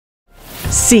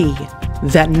See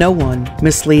that no one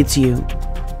misleads you.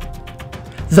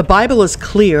 The Bible is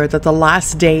clear that the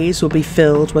last days will be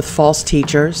filled with false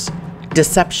teachers,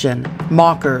 deception,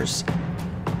 mockers,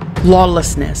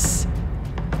 lawlessness,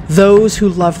 those who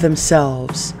love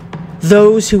themselves,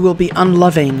 those who will be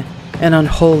unloving and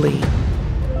unholy,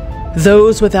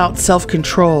 those without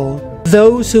self-control,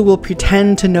 those who will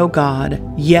pretend to know God,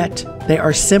 yet they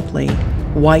are simply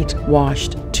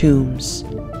whitewashed tombs.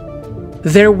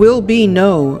 There will be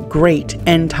no great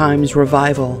end times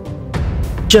revival,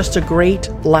 just a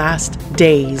great last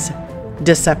days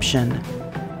deception.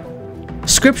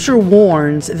 Scripture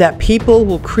warns that people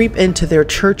will creep into their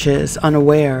churches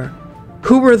unaware.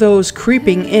 Who are those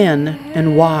creeping in,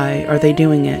 and why are they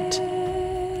doing it?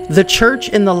 The church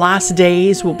in the last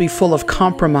days will be full of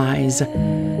compromise,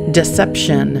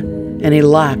 deception, and a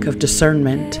lack of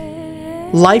discernment.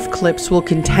 Life Clips will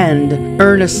contend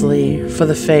earnestly for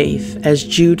the faith, as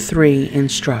Jude 3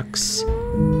 instructs.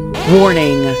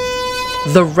 Warning: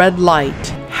 the red light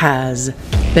has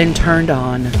been turned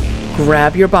on.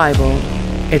 Grab your Bible.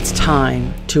 It's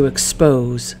time to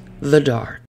expose the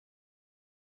dark.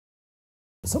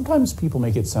 Sometimes people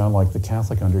make it sound like the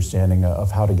Catholic understanding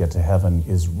of how to get to heaven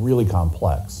is really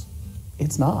complex.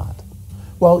 It's not.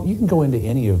 Well, you can go into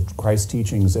any of Christ's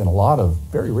teachings in a lot of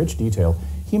very rich detail.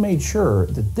 He made sure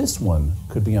that this one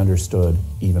could be understood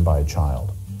even by a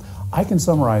child. I can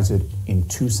summarize it in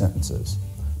 2 sentences.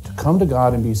 To come to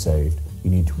God and be saved,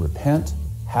 you need to repent,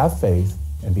 have faith,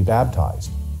 and be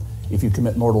baptized. If you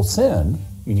commit mortal sin,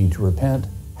 you need to repent,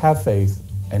 have faith,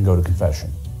 and go to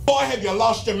confession. Boy, have you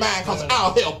lost your mind, because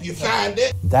I'll help you find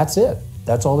it. That's it.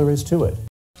 That's all there is to it.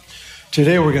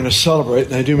 Today we're going to celebrate,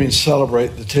 and I do mean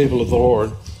celebrate, the table of the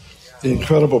Lord, the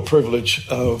incredible privilege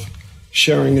of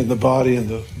sharing in the body and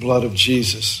the blood of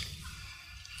Jesus.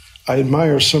 I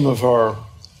admire some of our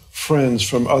friends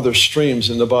from other streams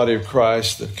in the body of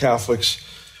Christ. The Catholics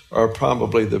are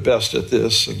probably the best at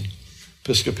this, and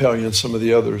Episcopalian, some of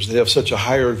the others. They have such a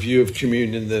higher view of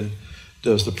communion than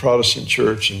does the Protestant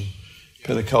church and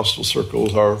Pentecostal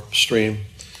circles, our stream.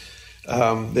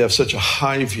 They have such a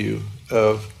high view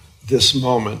of this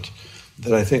moment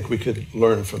that I think we could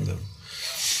learn from them.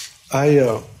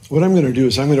 What I'm going to do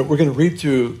is we're going to read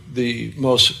through the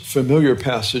most familiar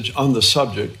passage on the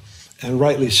subject, and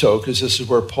rightly so, because this is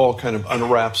where Paul kind of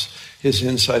unwraps his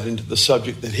insight into the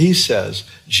subject that he says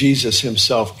Jesus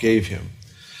himself gave him.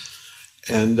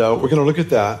 And we're going to look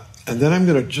at that, and then I'm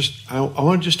going to I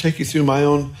want to just take you through my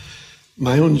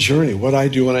own journey, what I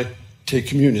do when I take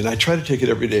communion. I try to take it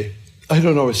every day. I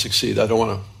don't always succeed. I don't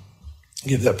want to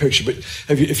give that picture, but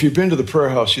if you've been to the prayer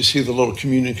house, you see the little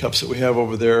communion cups that we have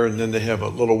over there, and then they have a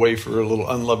little wafer, a little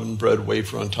unleavened bread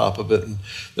wafer on top of it, and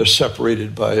they're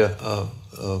separated by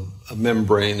a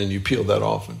membrane, and you peel that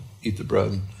off and eat the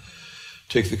bread and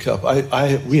take the cup.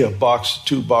 We have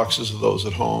 2 boxes of those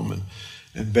at home,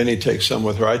 and Benny takes some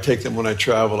with her. I take them when I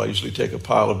travel. I usually take a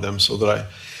pile of them so that I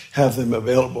have them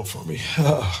available for me.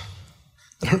 I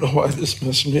don't know why this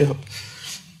messed me up.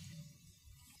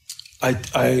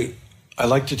 I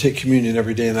like to take communion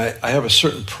every day, and I have a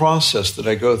certain process that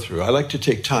I go through. I like to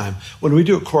take time. When we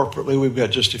do it corporately, we've got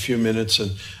just a few minutes,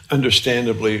 and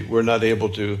understandably, we're not able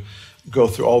to go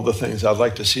through all the things I'd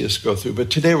like to see us go through. But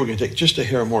today, we're going to take just a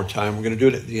hair more time. We're going to do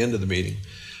it at the end of the meeting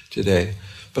today.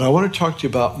 But I want to talk to you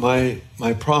about my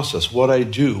process, what I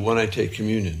do when I take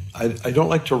communion. I don't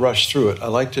like to rush through it. I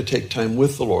like to take time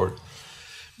with the Lord,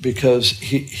 because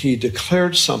he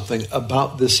declared something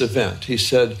about this event. He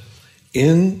said,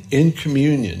 in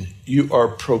communion, you are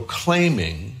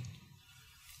proclaiming,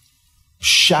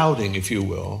 shouting, if you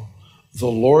will, the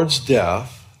Lord's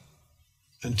death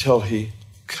until he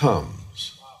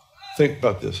comes. Think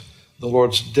about this. The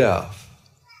Lord's death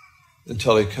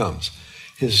until he comes.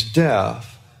 His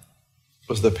death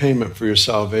was the payment for your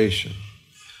salvation.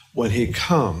 When he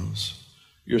comes,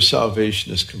 your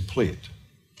salvation is complete.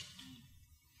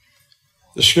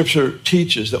 The scripture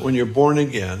teaches that when you're born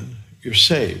again, you're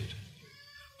saved.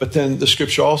 But then the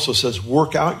scripture also says,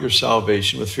 work out your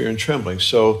salvation with fear and trembling.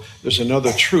 So there's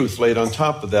another truth laid on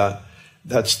top of that.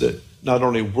 That's that not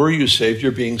only were you saved,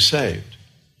 you're being saved.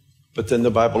 But then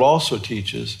the Bible also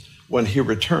teaches when he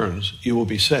returns, you will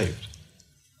be saved.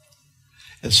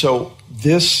 And so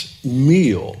this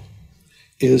meal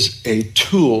is a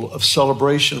tool of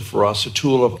celebration for us, a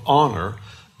tool of honor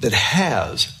that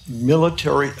has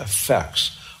military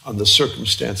effects on the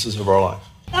circumstances of our life.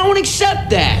 I don't accept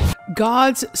that.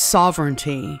 God's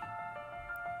sovereignty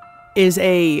is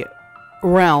a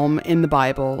realm in the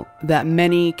Bible that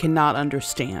many cannot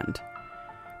understand,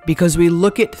 because we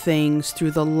look at things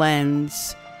through the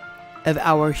lens of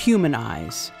our human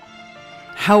eyes.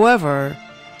 However,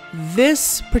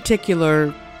 this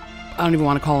particular, I don't even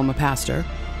want to call him a pastor,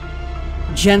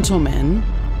 gentleman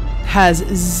has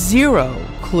zero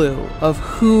clue of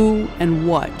who and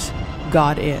what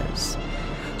God is.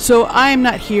 So I'm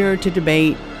not here to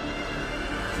debate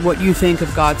what you think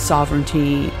of God's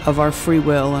sovereignty, of our free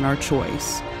will and our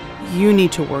choice. You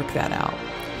need to work that out.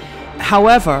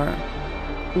 However,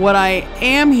 what I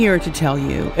am here to tell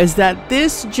you is that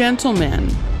this gentleman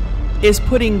is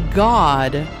putting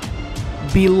God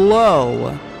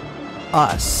below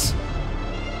us.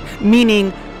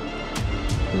 Meaning,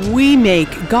 we make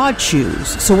God choose.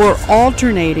 So we're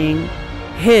alternating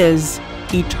his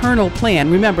eternal plan.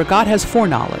 Remember, God has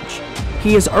foreknowledge.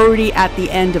 He is already at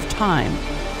the end of time.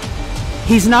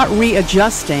 He's not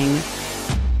readjusting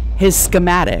his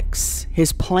schematics,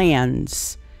 his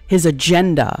plans, his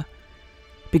agenda,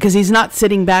 because he's not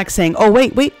sitting back saying, oh,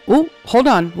 wait, oh, hold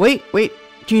on, wait,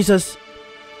 Jesus,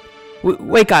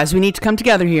 wait, guys, we need to come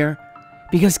together here,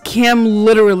 because Kim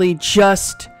literally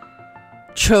just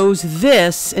chose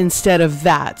this instead of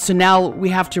that. So now we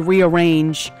have to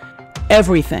rearrange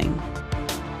everything.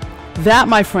 That,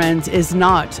 my friends, is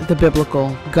not the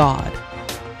biblical God.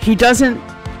 He doesn't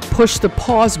push the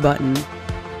pause button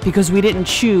because we didn't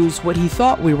choose what he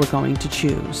thought we were going to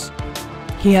choose.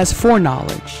 He has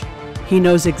foreknowledge. He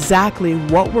knows exactly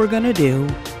what we're going to do,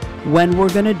 when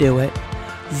we're going to do it,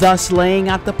 thus laying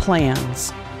out the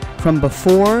plans from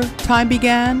before time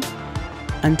began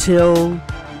until,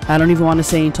 I don't even want to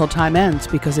say until time ends,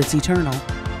 because it's eternal.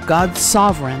 God's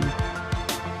sovereign.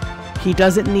 He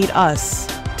doesn't need us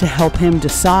to help him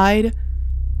decide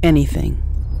anything.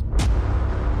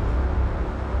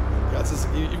 God says,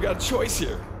 you've got a choice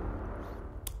here.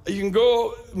 You can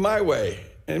go my way,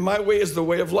 and my way is the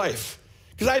way of life.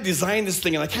 Because I designed this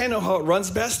thing, and I kind of know how it runs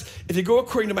best. If you go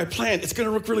according to my plan, it's going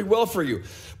to work really well for you.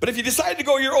 But if you decide to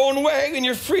go your own way, and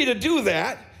you're free to do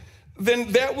that,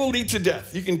 then that will lead to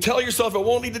death. You can tell yourself it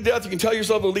won't lead to death. You can tell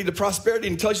yourself it will lead to prosperity.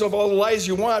 You can tell yourself all the lies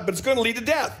you want, but it's going to lead to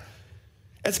death.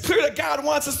 It's clear that God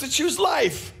wants us to choose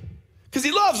life because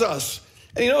he loves us.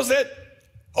 And he knows that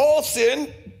all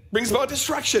sin brings about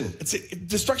destruction.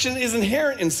 Destruction is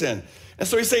inherent in sin. And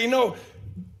so he's saying, no,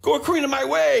 go according to my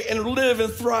way and live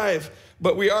and thrive.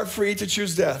 But we are free to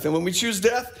choose death. And when we choose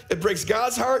death, it breaks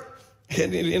God's heart.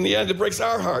 And in the end, it breaks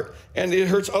our heart. And it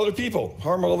hurts other people,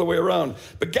 harm all the way around.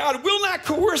 But God will not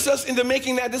coerce us into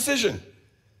making that decision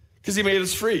because he made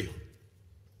us free.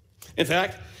 In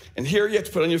fact, and here you have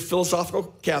to put on your philosophical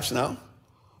caps now.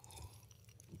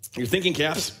 Your thinking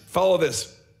caps. Follow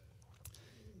this.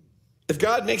 If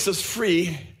God makes us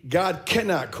free, God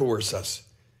cannot coerce us.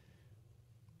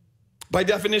 By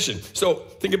definition. So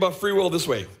think about free will this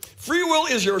way. Free will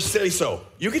is your say-so.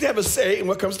 You get to have a say in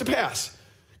what comes to pass.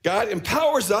 God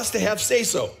empowers us to have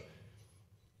say-so.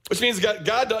 Which means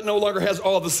God no longer has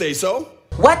all the say-so.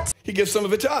 What? He gives some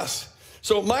of it to us.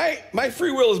 So my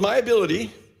free will is my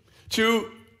ability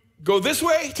to go this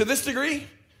way to this degree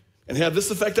and have this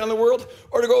effect on the world,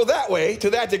 or to go that way to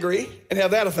that degree and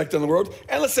have that effect on the world.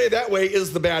 And let's say that way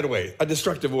is the bad way, a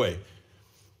destructive way.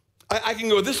 I can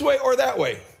go this way or that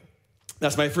way.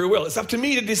 That's my free will. It's up to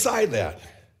me to decide that.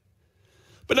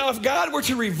 But now if God were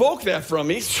to revoke that from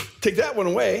me, take that one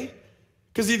away,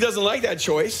 because he doesn't like that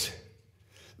choice,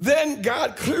 then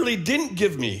God clearly didn't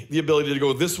give me the ability to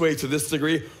go this way to this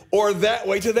degree or that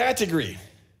way to that degree.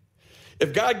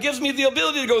 If God gives me the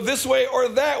ability to go this way or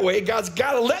that way, God's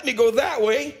got to let me go that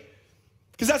way,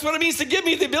 because that's what it means to give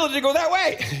me the ability to go that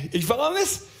way. Are you following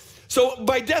this? So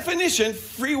by definition,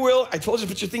 free will, I told you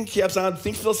to put your thinking caps on,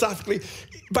 think philosophically.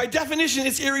 By definition,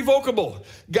 it's irrevocable.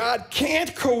 God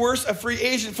can't coerce a free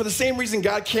agent for the same reason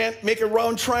God can't make a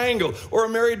round triangle or a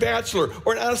married bachelor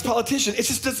or an honest politician.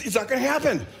 It's not going to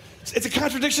happen. It's a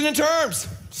contradiction in terms.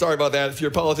 Sorry about that. If you're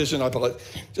a politician, I apologize.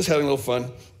 Just having a little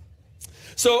fun.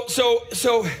 So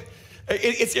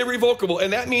it's irrevocable.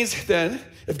 And that means then,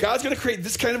 if God's going to create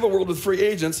this kind of a world with free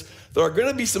agents, there are going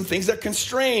to be some things that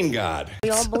constrain God. We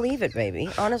all believe it, baby.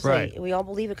 Honestly, right. We all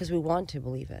believe it because we want to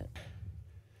believe it.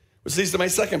 Which leads to my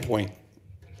second point.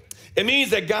 It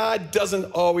means that God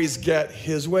doesn't always get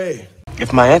his way.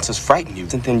 If my answers frighten you,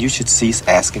 then you should cease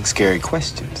asking scary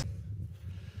questions.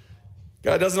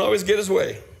 God doesn't always get his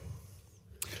way.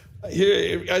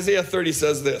 Here, Isaiah 30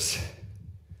 says this.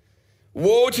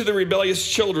 Woe to the rebellious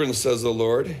children, says the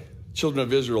Lord, children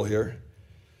of Israel here,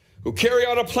 who carry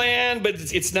out a plan, but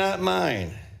it's not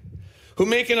mine, who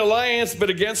make an alliance, but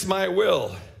against my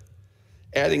will,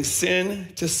 adding sin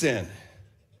to sin.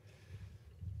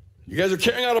 You guys are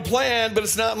carrying out a plan, but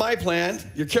it's not my plan.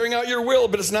 You're carrying out your will,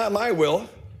 but it's not my will.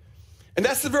 And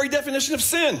that's the very definition of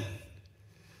sin.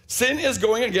 Sin is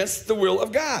going against the will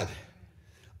of God.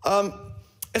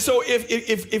 And so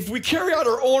if we carry out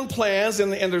our own plans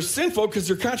and they're sinful because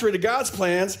they're contrary to God's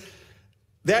plans,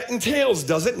 that entails,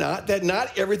 does it not, that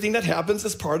not everything that happens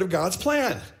is part of God's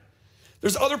plan.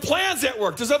 There's other plans at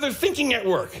work. There's other thinking at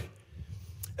work.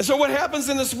 And so what happens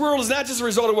in this world is not just a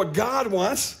result of what God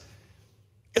wants.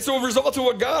 It's a result of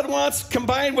what God wants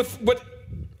combined with what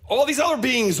all these other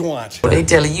beings want. They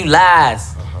telling you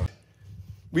lies.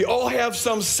 We all have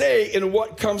some say in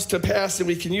what comes to pass, and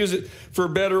we can use it for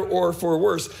better or for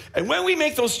worse. And when we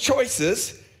make those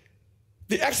choices,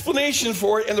 the explanation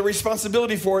for it and the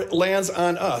responsibility for it lands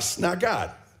on us, not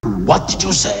God. What did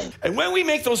you say? And when we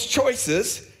make those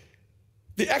choices,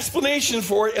 the explanation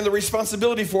for it and the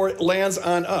responsibility for it lands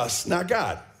on us, not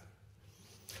God.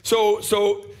 So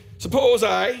suppose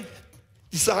I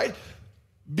decide,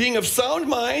 being of sound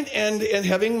mind and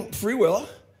having free will,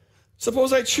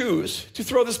 suppose I choose to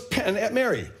throw this pen at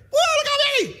Mary. Whoa, look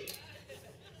at me!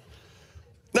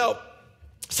 Now,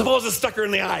 suppose it stuck her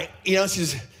in the eye. You know,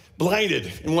 she's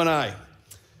blinded in one eye.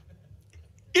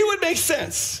 It would make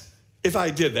sense if I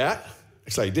did that,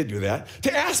 actually I did do that,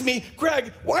 to ask me,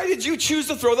 Greg, why did you choose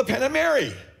to throw the pen at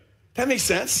Mary? That makes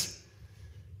sense.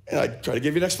 And I'd try to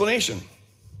give you an explanation.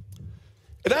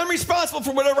 And I'm responsible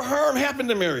for whatever harm happened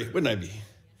to Mary, wouldn't I be?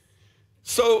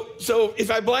 So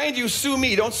if I blind you, sue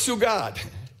me, don't sue God.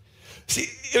 See,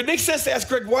 it makes sense to ask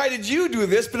Greg, why did you do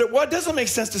this? But it doesn't make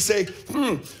sense to say,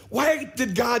 why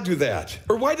did God do that?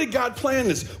 Or why did God plan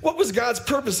this? What was God's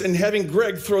purpose in having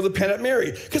Greg throw the pen at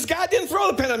Mary? Because God didn't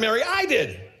throw the pen at Mary, I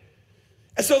did.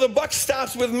 And so the buck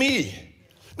stops with me.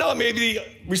 Now, maybe the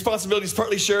responsibility is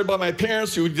partly shared by my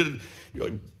parents who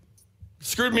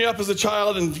screwed me up as a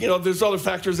child, and there's other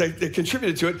factors that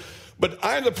contributed to it. But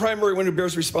I'm the primary one who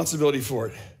bears responsibility for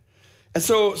it. And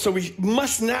so we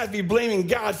must not be blaming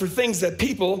God for things that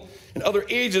people and other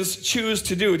agents choose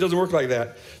to do. It doesn't work like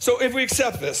that. So if we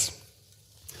accept this,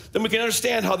 then we can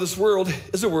understand how this world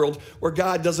is a world where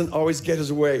God doesn't always get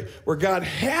his way, where God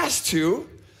has to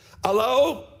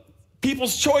allow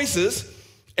people's choices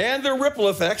and their ripple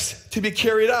effects to be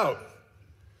carried out.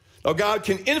 Now, God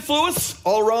can influence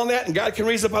all around that, and God can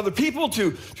raise up other people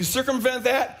to circumvent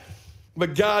that.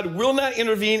 But God will not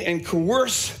intervene and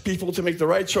coerce people to make the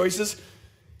right choices,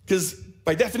 because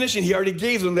by definition, he already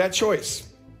gave them that choice.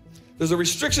 There's a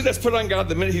restriction that's put on God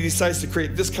the minute he decides to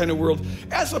create this kind of world,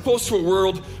 as opposed to a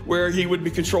world where he would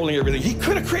be controlling everything. He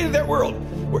could have created that world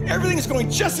where everything is going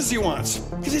just as he wants,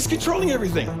 because he's controlling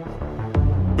everything.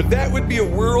 But that would be a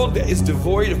world that is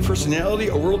devoid of personality,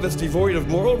 a world that's devoid of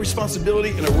moral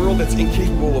responsibility, and a world that's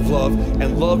incapable of love.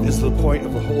 And love is the point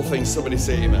of the whole thing. Somebody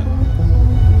say amen.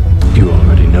 You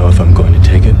already know if I'm going to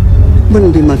take it?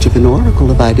 Wouldn't be much of an oracle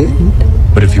if I didn't.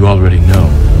 But if you already know,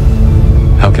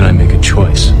 how can I make a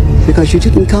choice? Because you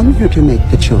didn't come here to make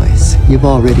the choice. You've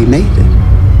already made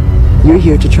it. You're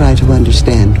here to try to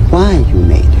understand why you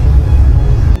made it.